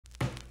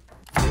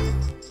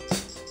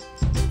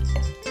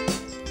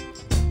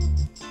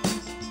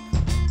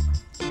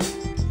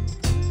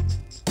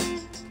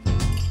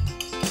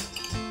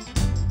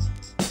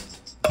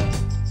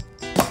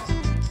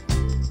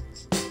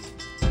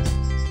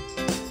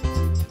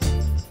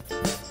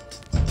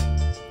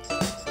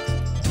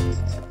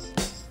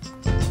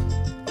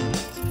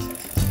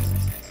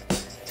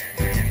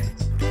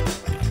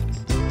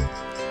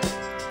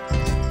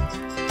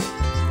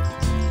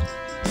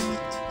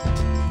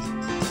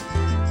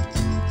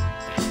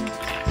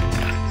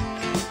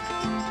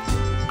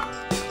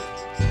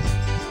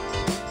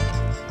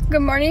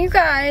Good morning, you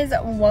guys.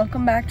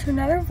 Welcome back to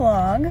another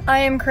vlog. I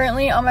am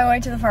currently on my way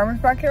to the farmer's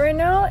market right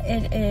now.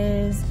 It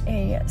is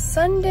a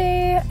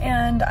Sunday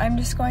and I'm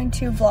just going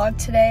to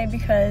vlog today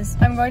because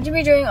I'm going to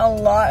be doing a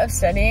lot of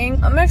studying.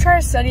 I'm gonna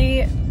try to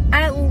study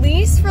at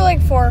least for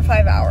like 4 or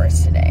 5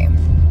 hours today.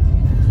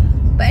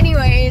 But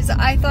anyways,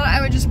 I thought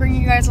I would just bring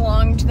you guys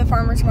along to the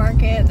farmer's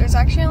market. There's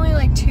actually only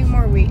like 2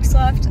 more weeks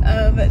left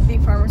of the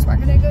farmer's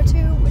market I go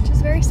to, which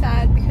is very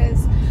sad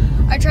because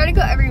I try to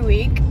go every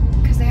week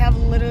because they have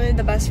literally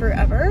the best fruit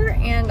ever,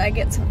 and I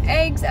get some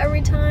eggs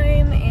every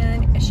time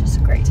and it's just a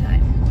great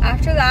time.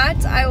 After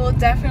that, I will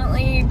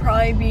definitely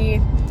probably be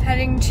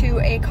heading to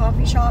a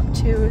coffee shop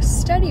to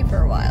study for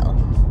a while.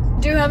 I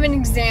do have an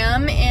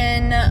exam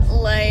in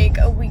like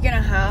a week and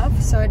a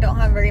half, so I don't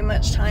have very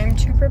much time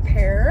to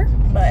prepare,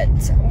 but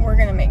we're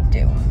gonna make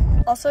do.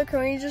 Also, can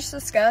we just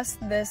discuss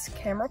this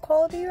camera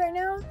quality right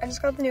now? I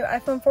just got the new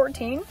iPhone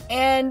 14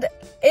 and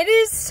it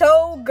is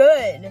so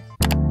good.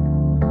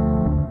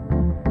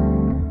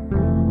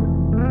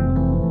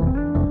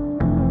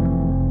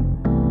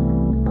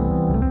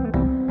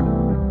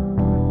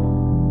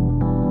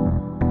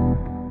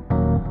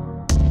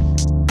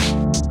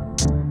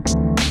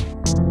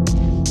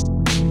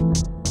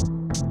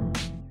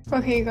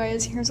 Okay, you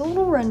guys, here's a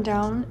little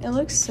rundown. It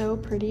looks so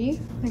pretty,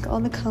 like all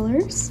the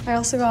colors. I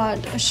also got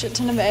a shit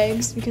ton of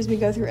eggs because we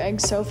go through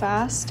eggs so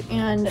fast,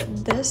 and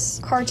this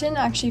carton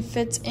actually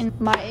fits in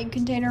my egg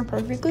container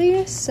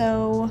perfectly,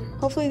 so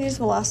hopefully these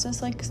will last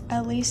us like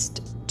at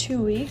least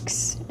 2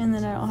 weeks, and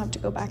then I don't have to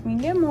go back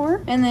and get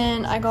more. And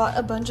then I got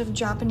a bunch of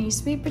Japanese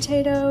sweet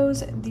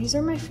potatoes. These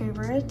are my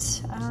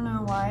favorite. I don't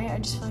know why, I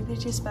just feel like they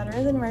taste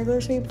better than regular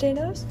sweet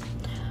potatoes.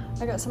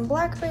 I got some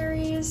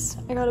blackberries.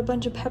 I got a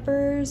bunch of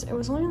peppers. It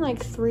was only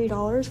like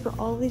 $3 for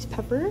all of these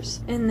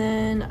peppers. And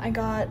then I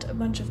got a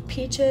bunch of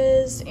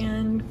peaches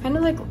and kind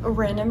of like a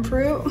random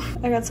fruit.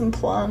 I got some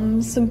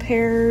plums, some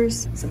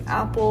pears, some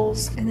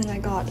apples, and then I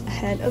got a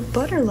head of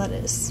butter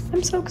lettuce.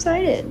 I'm so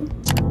excited.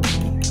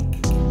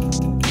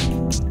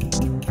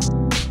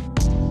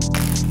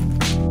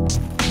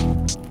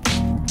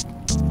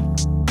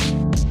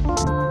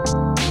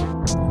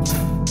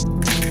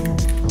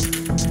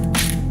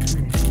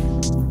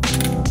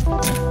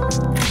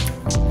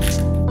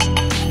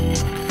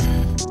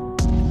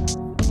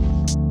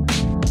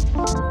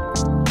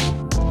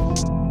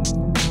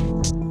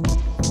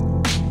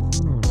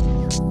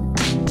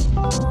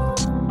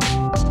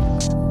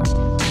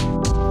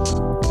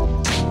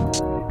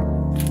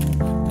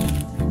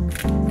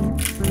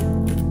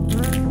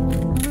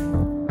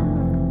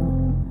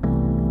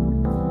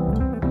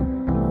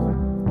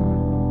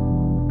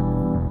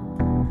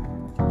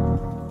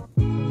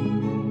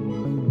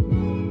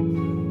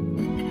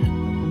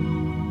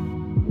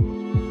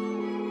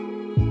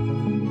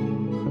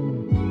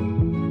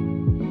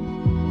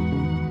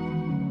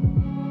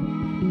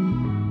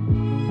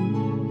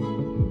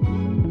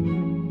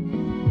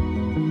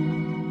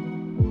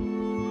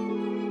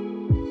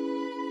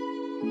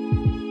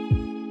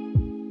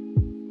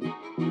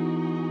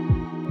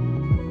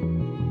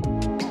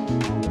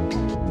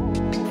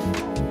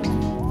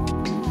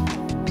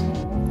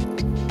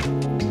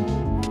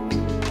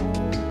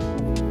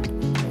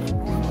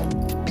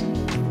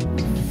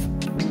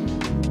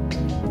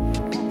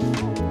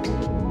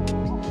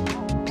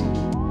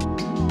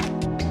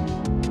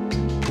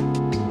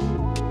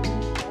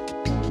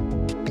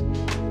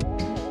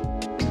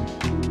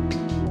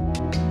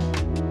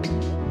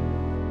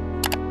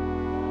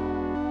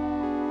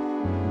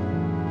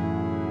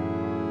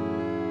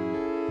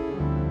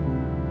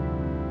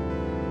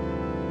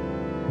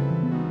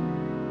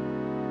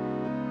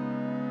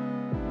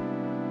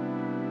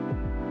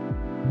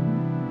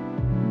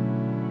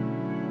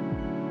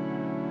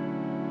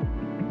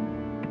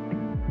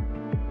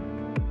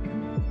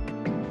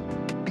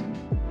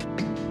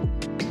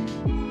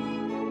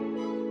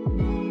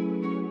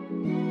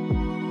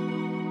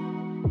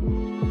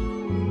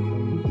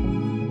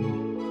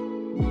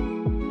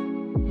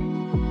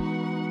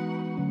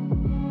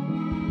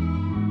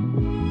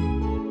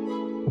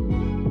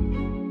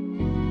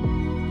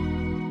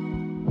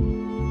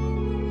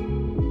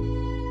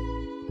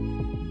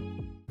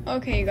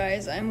 Okay, you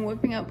guys, I'm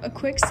whipping up a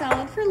quick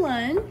salad for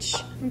lunch.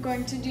 I'm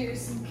going to do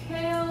some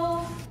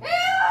kale.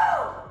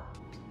 Ew!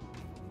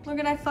 Look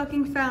what I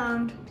fucking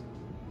found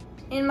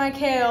in my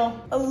kale.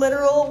 A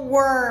literal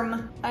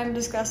worm. I'm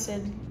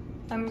disgusted.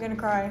 I'm gonna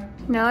cry.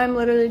 Now I'm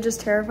literally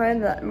just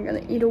terrified that I'm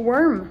gonna eat a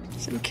worm.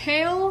 Some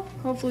kale,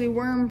 hopefully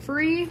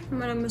worm-free. I'm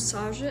gonna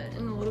massage it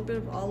in a little bit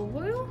of olive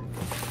oil.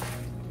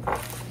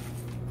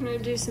 I'm gonna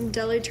do some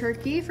deli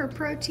turkey for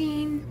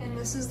protein. And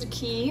this is the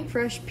key,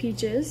 fresh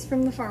peaches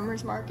from the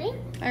farmer's market.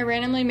 I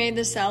randomly made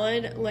this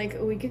salad like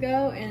a week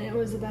ago and it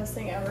was the best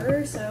thing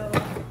ever, so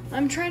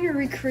I'm trying to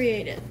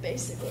recreate it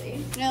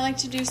basically. And I like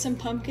to do some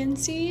pumpkin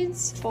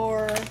seeds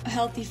for a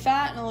healthy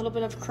fat and a little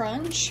bit of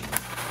crunch.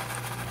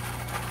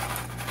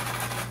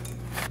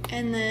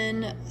 And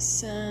then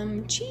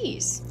some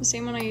cheese, the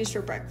same one I use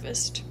for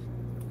breakfast.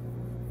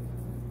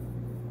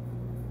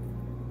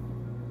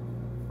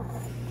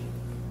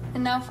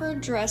 And now for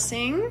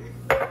dressing.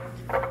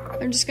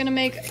 I'm just gonna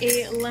make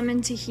a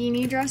lemon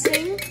tahini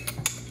dressing.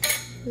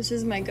 This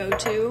is my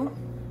go-to.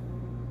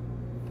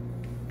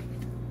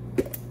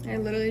 I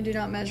literally do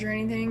not measure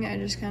anything. I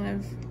just kind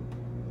of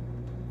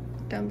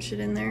dump shit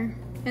in there.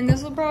 And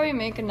this will probably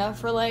make enough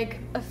for like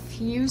a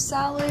few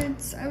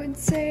salads, I would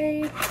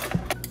say.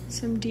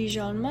 Some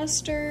Dijon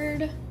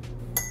mustard.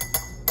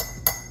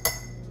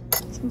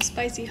 Some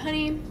spicy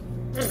honey.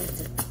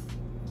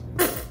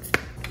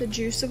 The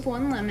juice of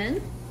 1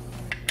 lemon.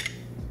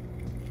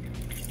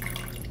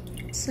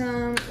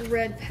 Some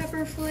red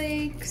pepper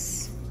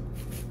flakes.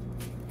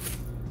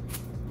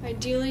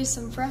 Ideally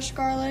some fresh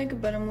garlic,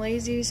 but I'm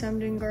lazy, so I'm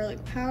doing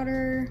garlic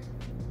powder.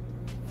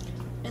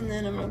 And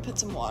then I'm gonna put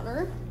some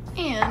water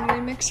and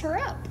we mix her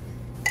up.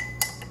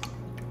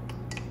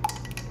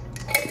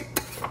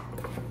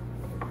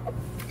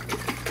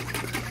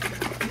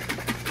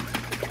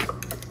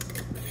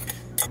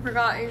 I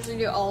forgot I usually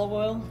do olive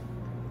oil.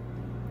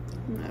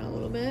 Add a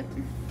little bit.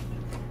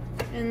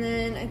 And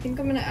then I think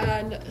I'm gonna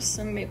add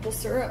some maple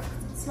syrup.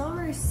 It's not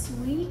very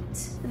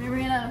sweet. And I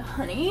ran out of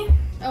honey.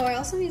 Oh, I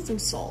also need some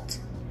salt.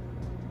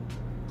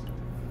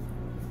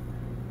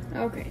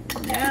 Okay,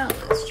 now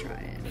let's try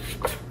it.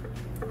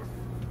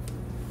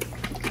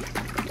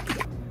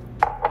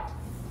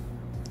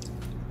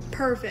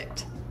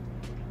 Perfect.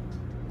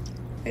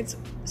 It's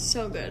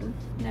so good.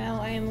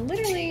 Now I am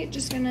literally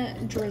just gonna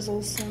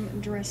drizzle some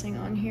dressing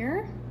on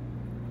here.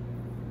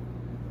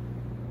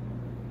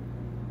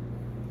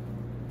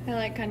 I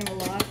like kind of a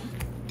lot.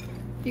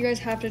 You guys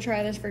have to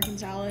try this freaking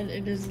salad.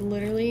 It is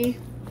literally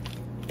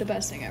the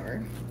best thing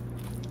ever.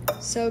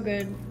 So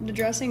good. The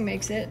dressing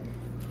makes it.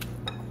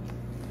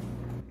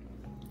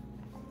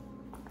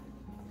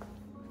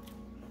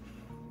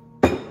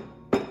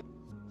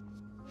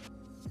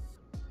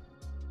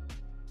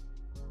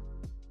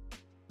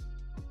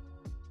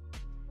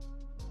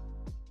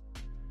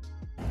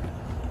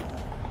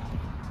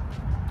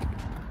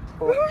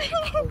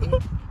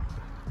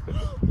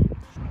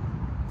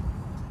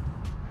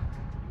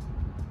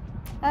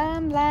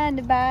 I'm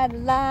blinded by the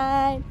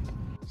light.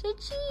 Say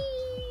cheese.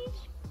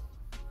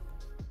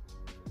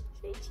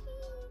 Say cheese.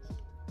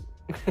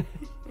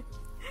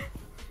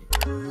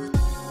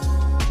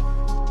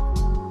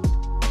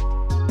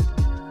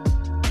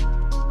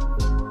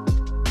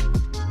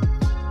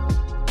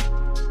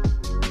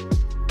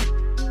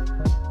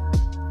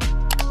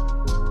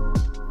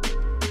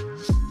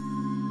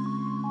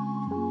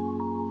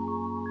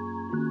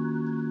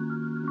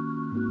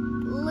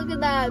 Look at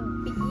that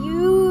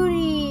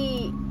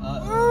beauty.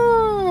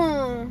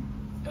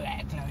 Look at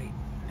it, Chloe.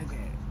 Look at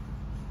it.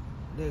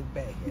 Look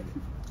back at it.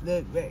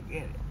 Look back at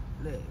it.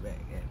 Look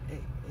back at it.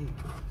 Hey, hey.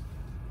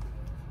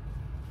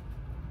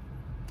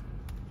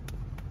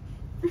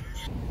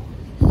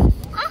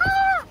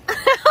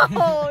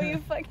 Oh, you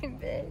fucking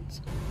bitch.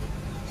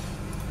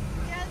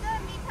 You have the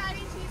meat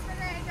patty,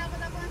 cheeseburger, and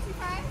double and 2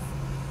 fries?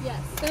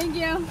 Yes, thank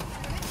you.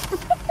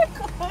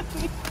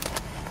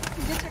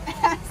 Get your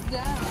ass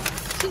down.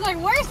 She's like,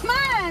 where's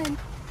mine?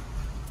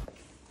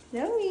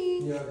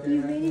 Zoe,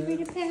 you ready for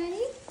the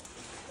patty?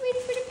 Ready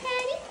for the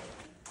patty?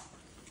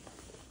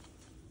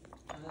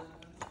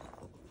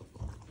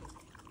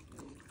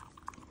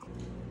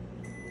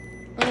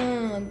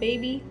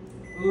 Baby.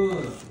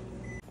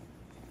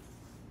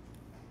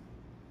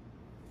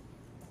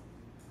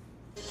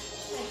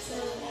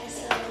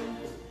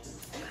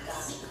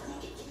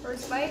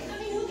 First bite.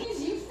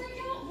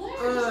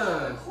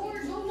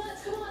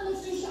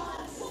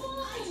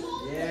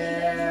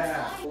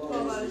 Yeah.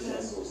 12 out of 10.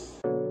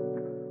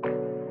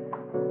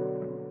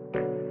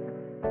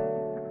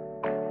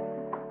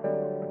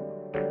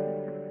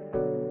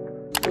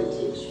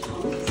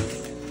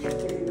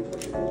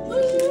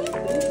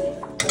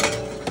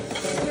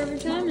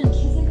 Perfect timing.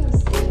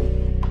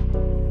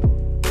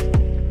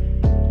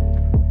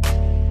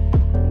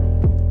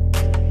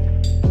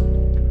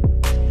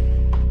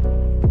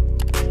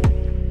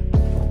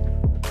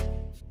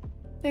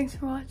 Thanks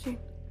for watching.